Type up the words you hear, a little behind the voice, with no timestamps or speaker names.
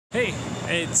Hey,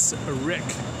 it's Rick.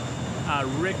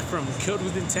 Rick from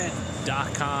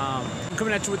CodeWithIntent.com. I'm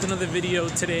coming at you with another video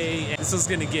today, and this is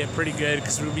going to get pretty good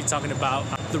because we're going to be talking about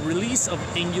the release of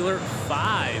Angular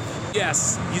 5.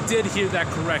 Yes, you did hear that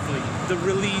correctly. The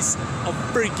release of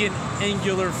freaking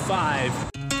Angular 5.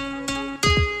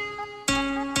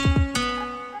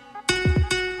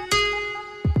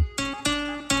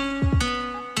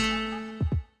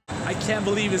 I can't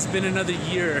believe it's been another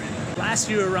year. Last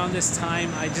year around this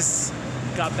time, I just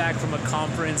got back from a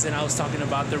conference and I was talking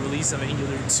about the release of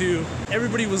Angular 2.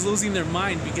 Everybody was losing their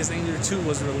mind because Angular 2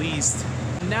 was released.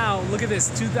 Now, look at this,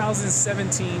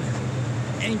 2017,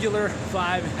 Angular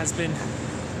 5 has been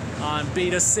on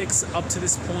beta 6 up to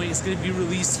this point. It's going to be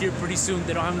released here pretty soon.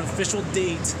 They don't have an official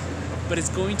date, but it's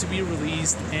going to be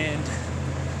released. And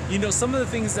you know, some of the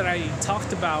things that I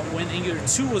talked about when Angular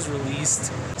 2 was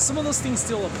released, some of those things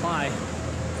still apply.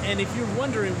 And if you're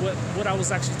wondering what I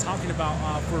was actually talking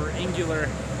about for Angular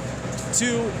 2,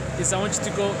 is I want you to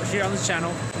go here on the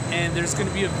channel, and there's going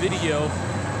to be a video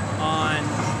on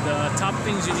the top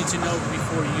things you need to know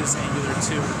before you use Angular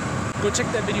 2. Go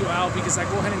check that video out because I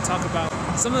go ahead and talk about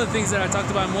some of the things that I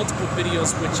talked about in multiple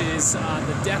videos, which is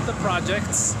the death of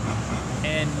projects,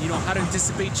 and you know, how to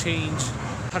anticipate change,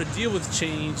 how to deal with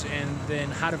change, and then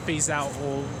how to phase out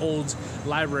old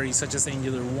libraries such as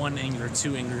Angular 1, Angular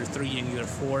 2, Angular 3, Angular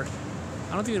 4.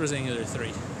 I don't think there was Angular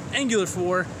 3. Angular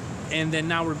 4, and then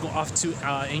now we're going off to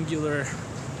Angular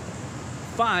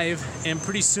 5, and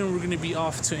pretty soon we're going to be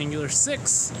off to Angular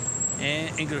 6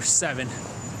 and Angular 7.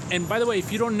 And by the way,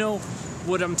 if you don't know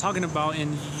what I'm talking about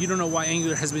and you don't know why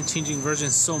Angular has been changing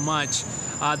versions so much,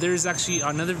 there's actually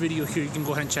another video here you can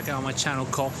go ahead and check out on my channel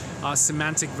called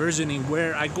Semantic Versioning,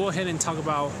 where I go ahead and talk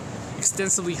about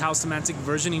extensively how semantic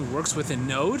versioning works within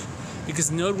Node, because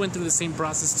Node went through the same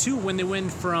process too when they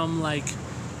went from like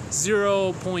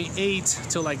 0.8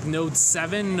 to like Node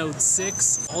 7, Node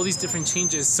 6, all these different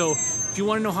changes. So if you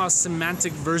want to know how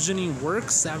semantic versioning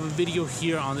works, I have a video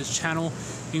here on this channel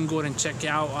you can go ahead and check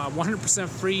out, 100%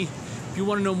 free. If you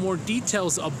want to know more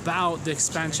details about the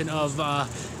expansion of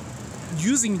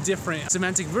using different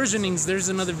semantic versionings, there's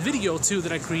another video too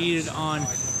that I created on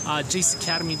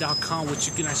jaceacademy.com, which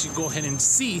you can actually go ahead and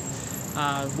see,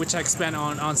 which I expand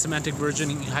on semantic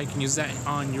versioning, how you can use that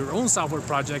on your own software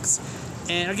projects.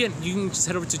 And again, you can just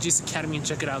head over to Jace Academy and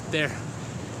check it out there.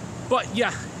 But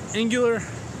yeah, Angular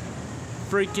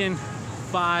freaking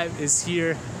 5 is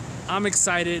here. I'm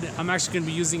excited. I'm actually going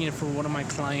to be using it for one of my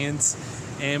clients,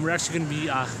 and we're actually going to be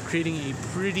creating a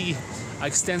pretty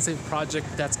extensive project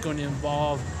that's going to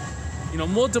involve, you know,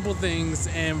 multiple things,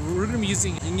 and we're going to be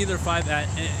using Angular 5 at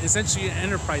essentially an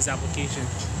enterprise application,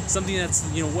 something that's,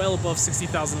 you know, well above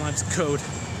 60,000 lines of code.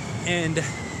 And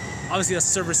obviously that's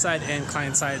server side and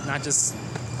client side, not just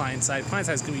client side. Client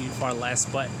side is going to be far less,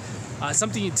 but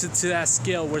something to that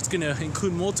scale where it's going to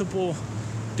include multiple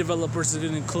developers, it's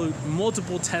going to include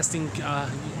multiple testing,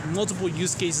 multiple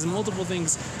use cases, multiple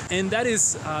things. And that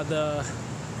is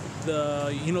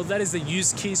that is the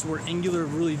use case where Angular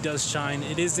really does shine.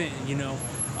 It isn't, you know,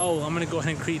 oh, I'm gonna go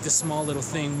ahead and create this small little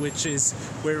thing, which is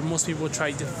where most people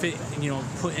try to fit, you know,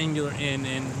 put Angular in,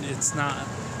 and it's not.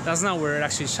 That's not where it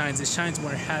actually shines. It shines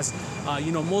where it has,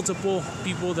 you know, multiple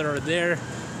people that are there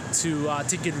to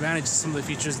take advantage of some of the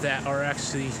features that are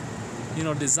actually, you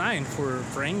know, designed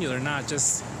for Angular, not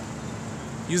just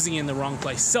using it in the wrong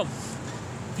place. So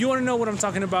if you want to know what I'm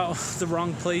talking about, the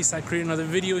wrong place, I created another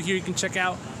video here you can check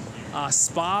out.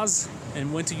 Spas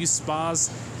and when to use spas.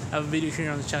 I have a video here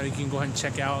on the channel you can go ahead and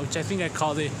check out, which I think I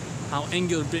called it how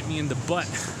Angular bit me in the butt.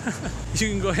 You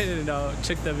can go ahead and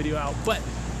check that video out. But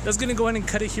that's gonna go ahead and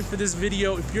cut it here for this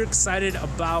video. If you're excited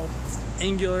about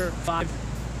Angular 5,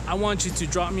 I want you to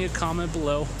drop me a comment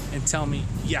below and tell me,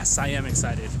 yes, I am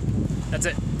excited. That's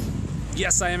it.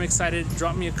 Yes, I am excited.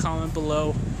 Drop me a comment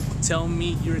below. Tell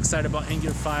me you're excited about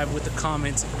Angular 5 with the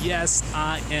comments, yes,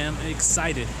 I am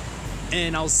excited.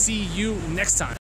 And I'll see you next time.